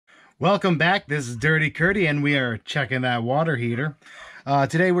Welcome back. This is Dirty Curty, and we are checking that water heater.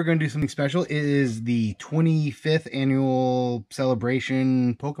 Today we're going to do something special. It is the 25th annual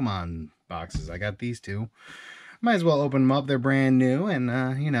celebration Pokemon boxes. I got these two. Might as well open them up. They're brand new, and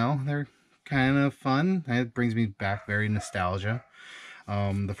they're kind of fun. It brings me back very nostalgia.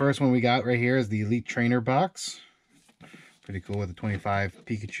 The first one we got right here is the Elite Trainer box. Pretty cool with the 25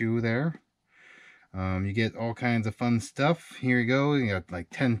 Pikachu there. You get all kinds of fun stuff. Here you go. You got like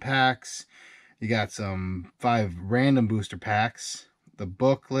 10 packs. You got some 5 random booster packs. The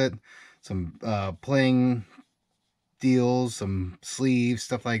booklet. Some playing deals. Some sleeves.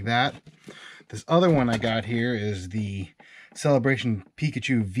 Stuff like that. This other one I got here is the Celebration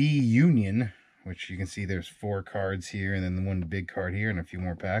Pikachu V Union. Which you can see there's 4 cards here. And then the one big card here. And a few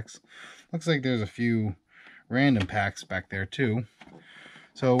more packs. Looks like there's a few random packs back there too.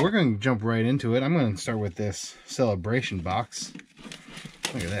 So we're going to jump right into it. I'm going to start with this celebration box.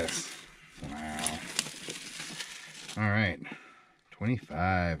 Look at this. Wow. All right.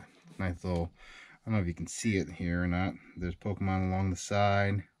 25. Nice little, I don't know if you can see it here or not. There's Pokemon along the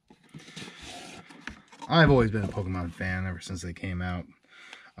side. I've always been a Pokemon fan ever since they came out.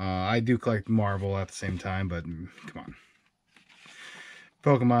 I do collect Marvel at the same time, but come on.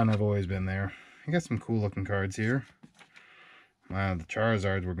 Pokemon have always been there. I got some cool looking cards here. Wow, the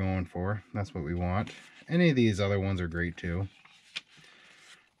Charizards we're going for. That's what we want. Any of these other ones are great too.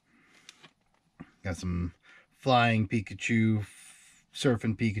 Got some flying Pikachu,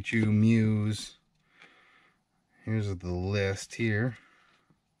 surfing Pikachu, Mews. Here's the list here.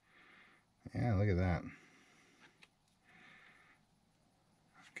 Yeah, look at that.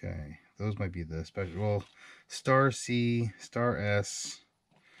 Okay, those might be the special. Well, Star C, Star S.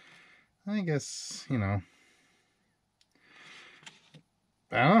 I guess, you know.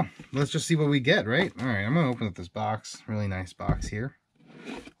 I don't know. Let's just see what we get, right? All right, I'm going to open up this box. Really nice box here.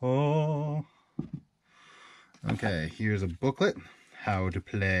 Oh. Okay, here's a booklet. How to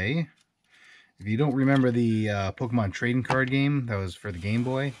play. If you don't remember the Pokemon trading card game that was for the Game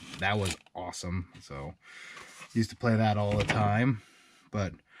Boy, that was awesome. So, used to play that all the time.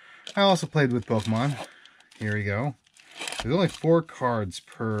 But I also played with Pokemon. Here we go. There's only 4 cards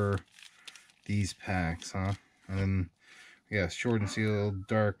per these packs, huh? And then yeah, Short and Sealed,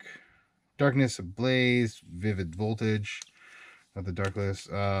 Darkness Ablaze, Vivid Voltage, not the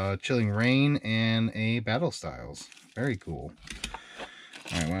Darkless, Chilling Rain, and a Battle Styles. Very cool.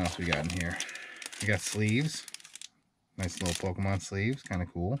 Alright, what else we got in here? We got sleeves. Nice little Pokemon sleeves, kind of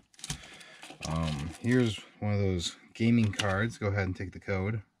cool. Here's one of those gaming cards. Go ahead and take the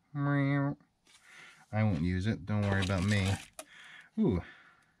code. I won't use it. Don't worry about me. Ooh.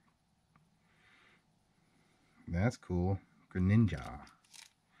 That's cool. Greninja.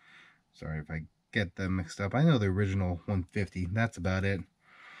 Sorry if I get them mixed up. I know the original 150. That's about it.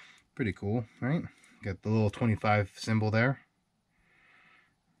 Pretty cool, right? Got the little 25 symbol there.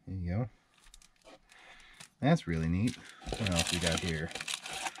 There you go. That's really neat. What else we got here?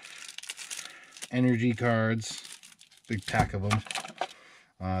 Energy cards. Big pack of them.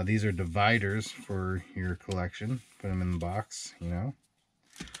 These are dividers for your collection. Put them in the box, you know.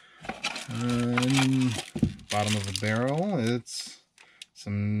 Bottom of the barrel, it's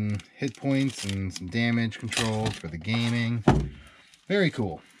some hit points and some damage control for the gaming. Very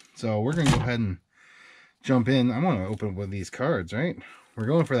cool. So we're going to go ahead and jump in. I want to open one of these cards, right? We're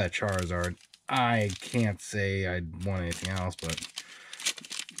going for that Charizard. I can't say I'd want anything else, but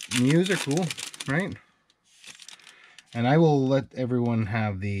Mews are cool, right? And I will let everyone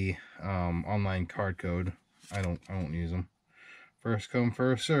have the online card code. I won't use them. First come,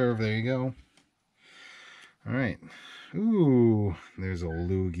 first serve. There you go. All right. Ooh, there's a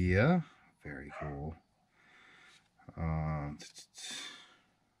Lugia. Very cool.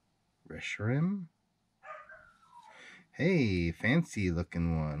 Reshiram. Hey, fancy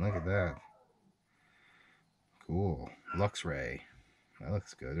looking one. Look at that. Cool. Luxray. That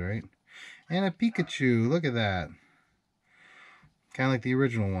looks good, right? And a Pikachu. Look at that. Kind of like the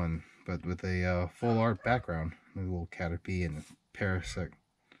original one, but with a full art background. A little Caterpie and a Parasect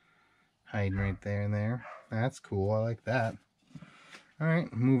hiding right there and there. That's cool. I like that.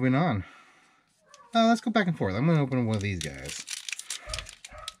 Alright, moving on. Let's go back and forth. I'm going to open one of these guys.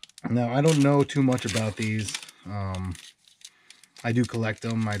 Now, I don't know too much about these. I do collect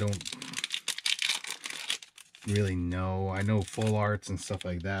them. I don't really know. I know full arts and stuff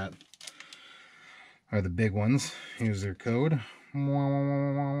like that are the big ones. Here's their code.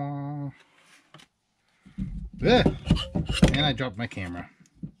 Ugh. And I dropped my camera.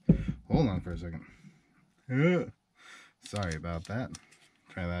 Hold on for a second. Sorry about that.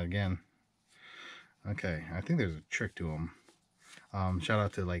 Try that again. Okay, I think there's a trick to them. Shout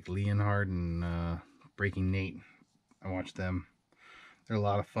out to like Leonhard and Breaking Nate. I watched them. They're a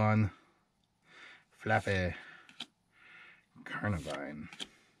lot of fun. Flappy. Carnivine.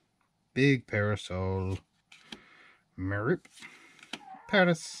 Big Parasol. Merip.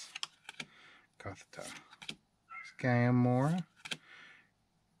 Paris. Gothita. Skyamora.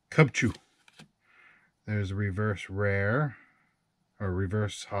 Cubchoo. There's a reverse rare. Or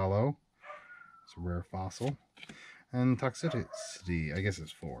reverse hollow. It's a rare fossil. And Toxicity. I guess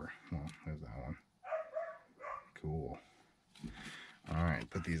it's 4. Well, there's that one. Cool. Alright,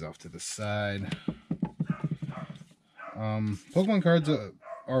 put these off to the side. Pokemon cards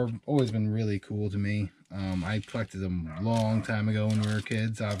are always been really cool to me. I collected them a long time ago when we were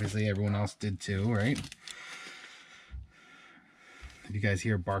kids. Obviously, everyone else did too, right? If you guys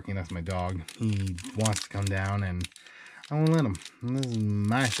hear barking, that's my dog. He wants to come down, and I won't let him. This is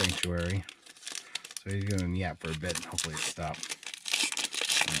my sanctuary. So he's going to yap for a bit, and hopefully it'll stop.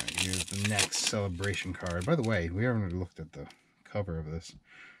 Alright, here's the next celebration card. By the way, we haven't looked at the cover of this.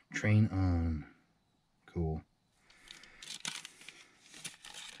 Train On. Cool.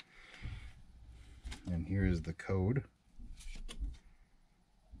 And here's the code.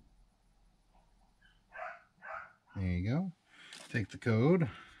 There you go. Take the code.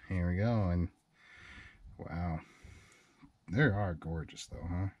 Here we go. And wow. They are gorgeous though,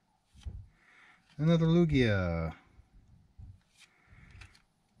 huh? Another Lugia.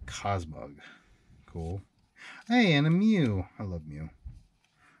 Cosmog. Cool. Hey, and a Mew. I love Mew.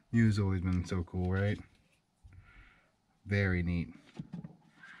 Mew's always been so cool, right? Very neat.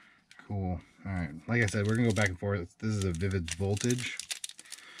 Cool. Alright, like I said, we're going to go back and forth. This is a Vivid Voltage.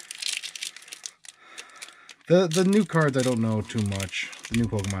 The new cards I don't know too much. The new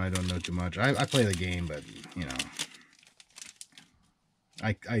Pokemon I don't know too much. I play the game, but, you know.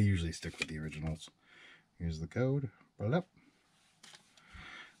 I usually stick with the originals. Here's the code. Blah.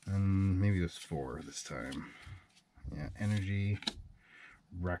 And maybe it was 4 this time. Yeah, Energy.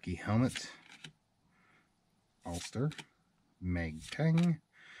 Rocky Helmet. Ulster. Magtang.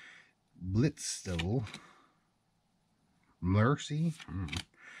 Blitzdevil, Mercy,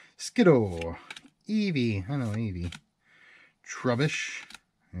 Skiddo, Eevee, I know Eevee, Trubbish,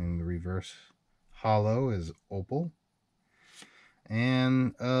 and the reverse hollow is Opal,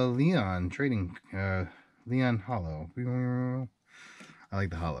 and Leon, trading, Leon hollow. I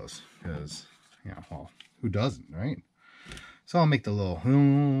like the hollows, because, you know, well, who doesn't, right? So I'll make the little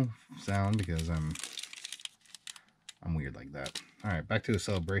sound, because I'm weird like that. Alright, back to the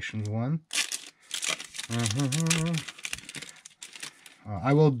celebrations one.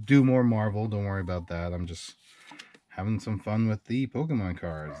 I will do more Marvel, don't worry about that. I'm just having some fun with the Pokemon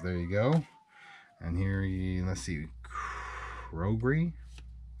cards. There you go. And here, let's see, Krogri,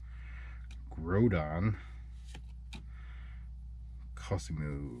 Groudon,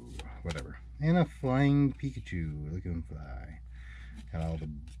 Cosimo, whatever. And a flying Pikachu. Look at him fly. Got all the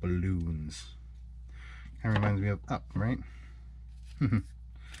balloons. Kind of reminds me of Up, right?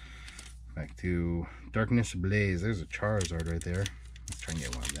 Back to Darkness Ablaze. There's a Charizard right there. Let's try and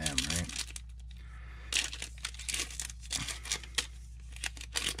get one of them, right?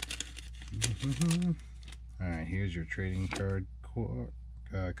 Alright, here's your trading card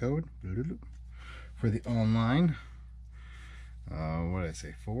code for the online. What did I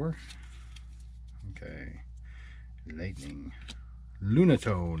say? 4? Okay. Lightning.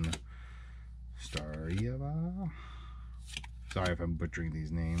 Lunatone. Stariava. Sorry if I'm butchering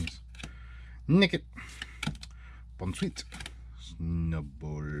these names. Nickit. Bonsweet.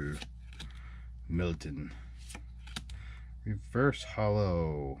 Snubbull. Milton. Reverse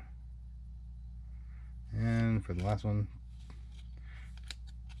hollow. And for the last one,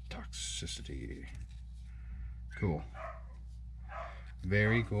 Toxicity. Cool.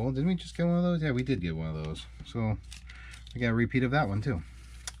 Very cool. Didn't we just get one of those? Yeah, we did get one of those. So we got a repeat of that one too.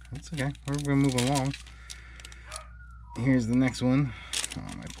 That's okay. We're gonna move along. Here's the next one. Oh,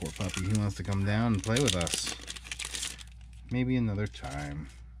 my poor puppy. He wants to come down and play with us. Maybe another time.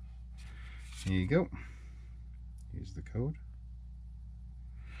 Here you go. Here's the code.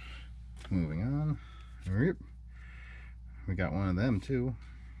 Moving on. We got one of them too.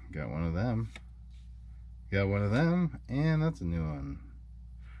 Got one of them. Got one of them. And that's a new one.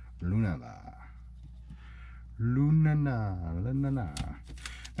 Lunala. Lunana.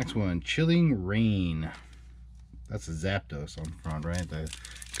 Next one. Chilling Rain. That's a Zapdos on front, right? The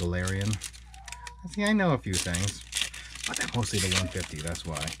Galarian. See, I know a few things. But they're mostly the 150, that's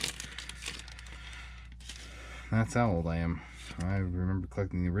why. That's how old I am. I remember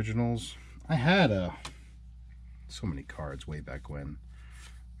collecting the originals. I had so many cards way back when.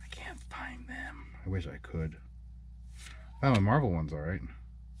 I can't find them. I wish I could. Oh, my Marvel one's alright.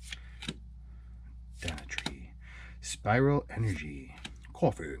 Dynatree. Spiral Energy.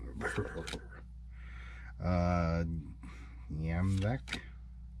 Coffee. Yamvac.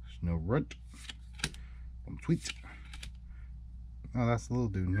 Snow Runt. Sweet. Oh, that's the little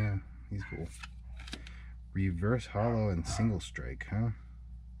dude. Yeah, he's cool. Reverse Hollow and Single Strike, huh?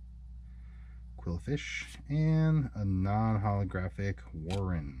 Quillfish. And a non-holographic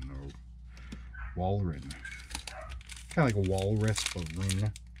Warren. Or Walren. Kind of like a walrus, but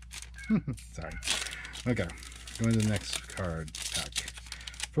ring. Sorry. Okay. Going to the next card pack.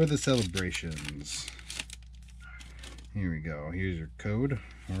 For the celebrations. Here we go. Here's your code.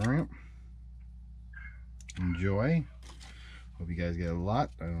 Alright. Enjoy. Hope you guys get a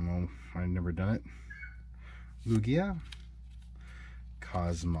lot. I don't know. I've never done it. Lugia.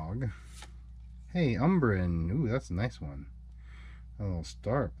 Cosmog. Hey, Umbreon. Ooh, that's a nice one. A little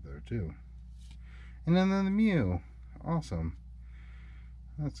star up there, too. And then the Mew. Awesome.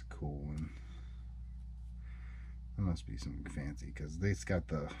 That's a cool one. That must be something fancy because it's got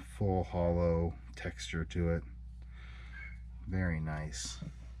the full hollow texture to it. Very nice.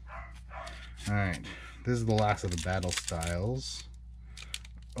 Alright. This is the last of the battle styles.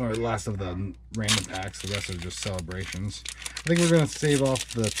 Or the last of the random packs. The rest are just celebrations. I think we're going to save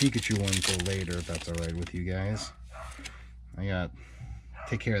off the Pikachu one until later, if that's alright with you guys. I got to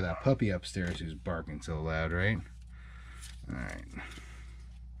take care of that puppy upstairs who's barking so loud, right? Alright.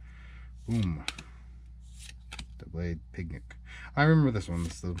 Boom. Delayed Picnic. I remember this one.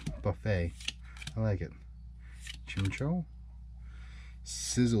 It's the buffet. I like it. Chimcho.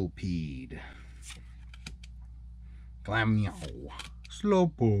 Sizzlepede. Glammeow.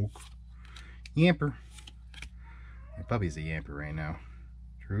 Slowpoke. Yamper. My puppy's a Yamper right now.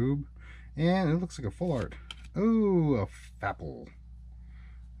 Troob. And it looks like a full art. Oh, a Fapple.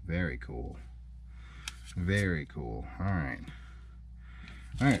 Very cool. Very cool. Alright.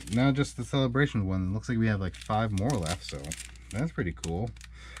 Alright, now just the celebration one. Looks like we have like 5 more left, so that's pretty cool.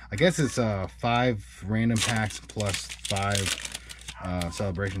 I guess it's 5 random packs plus 5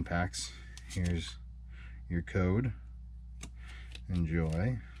 celebration packs. Here's your code.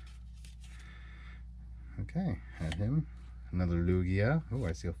 Enjoy. Okay, had him. Another Lugia. Oh,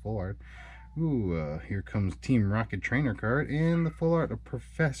 I see a full art. Ooh, here comes Team Rocket Trainer card and the full art of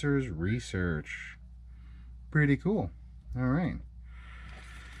Professor's Research. Pretty cool. Alright.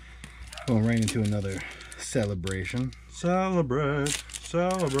 Going right into another celebration. Celebrate!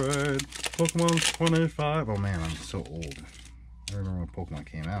 Celebrate! Pokemon 25. Oh man, I'm so old. I remember when Pokemon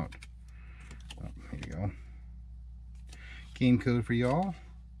came out. Oh, here you go. Game code for y'all.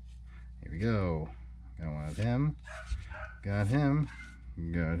 Here we go. Got one of him. Got him.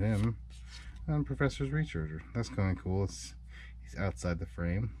 Got him. And Professor's Researcher. That's kind of cool. He's outside the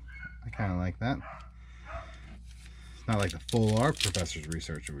frame. I kind of like that. It's not like the full art Professor's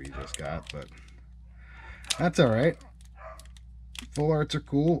Researcher we just got, but that's alright. Full arts are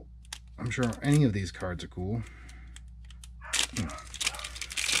cool. I'm sure any of these cards are cool.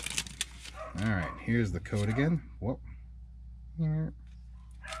 Alright, here's the code again. Whoop. Here.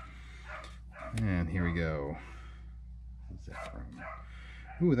 And here we go. What's that from?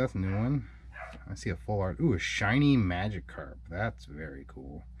 Ooh, that's a new one. I see a full art. Ooh, a shiny Magikarp. That's very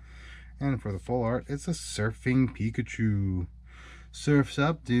cool. And for the full art, it's a surfing Pikachu. Surfs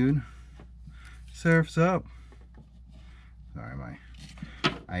up, dude. Surfs up. Sorry,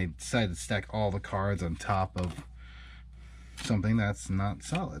 I decided to stack all the cards on top of something that's not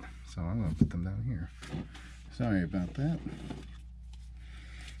solid. So I'm going to put them down here. Sorry about that.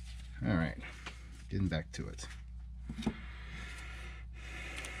 Alright. Getting back to it.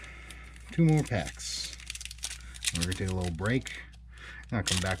 2 more packs. We're going to take a little break. And I'll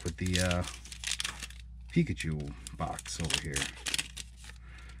come back with the Pikachu box over here.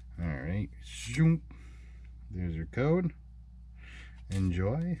 Alright. There's your code.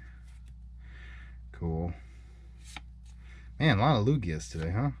 Enjoy. Cool. Man, a lot of Lugias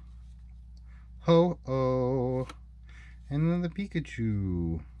today, huh? Ho-oh. And then the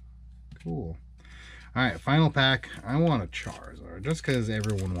Pikachu. Cool. Alright, final pack. I want a Charizard. Just because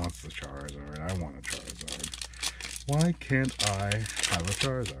everyone wants the Charizard. I want a Charizard. Why can't I have a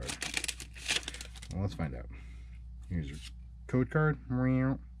Charizard? Well, let's find out. Here's your code card.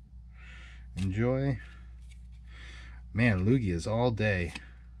 Enjoy. Man, Lugia's all day.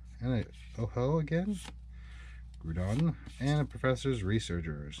 And a Ho-ho again. Groudon. And a Professor's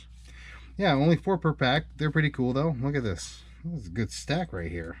Researchers. Yeah, only 4 per pack. They're pretty cool, though. Look at this. This is a good stack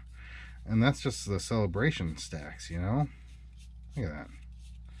right here. And that's just the celebration stacks, you know? Look at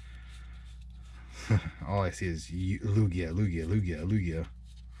that. All I see is Lugia, Lugia, Lugia, Lugia.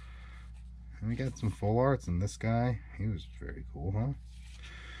 And we got some full arts, and this guy, he was very cool,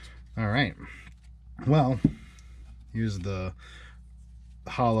 huh? Alright. Well, here's the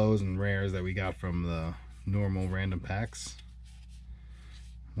hollows and rares that we got from the normal random packs.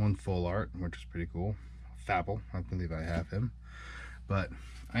 One full art, which is pretty cool. Fapple, I believe I have him. But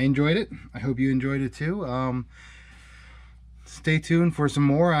I enjoyed it. I hope you enjoyed it too. Stay tuned for some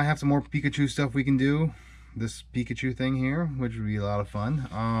more. I have some more Pikachu stuff we can do. This Pikachu thing here, which would be a lot of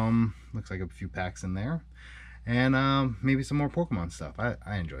fun. Looks like a few packs in there. And maybe some more Pokemon stuff.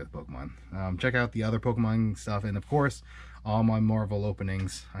 I enjoy the Pokemon. Check out the other Pokemon stuff, and of course, all my Marvel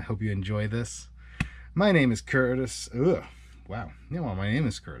openings. I hope you enjoy this. My name is Curtis. Ugh. Wow. Yeah, well, my name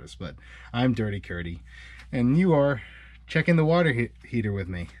is Curtis, but I'm Dirty Curty. And you are checking the water heater with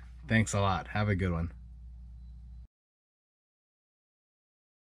me. Thanks a lot. Have a good one.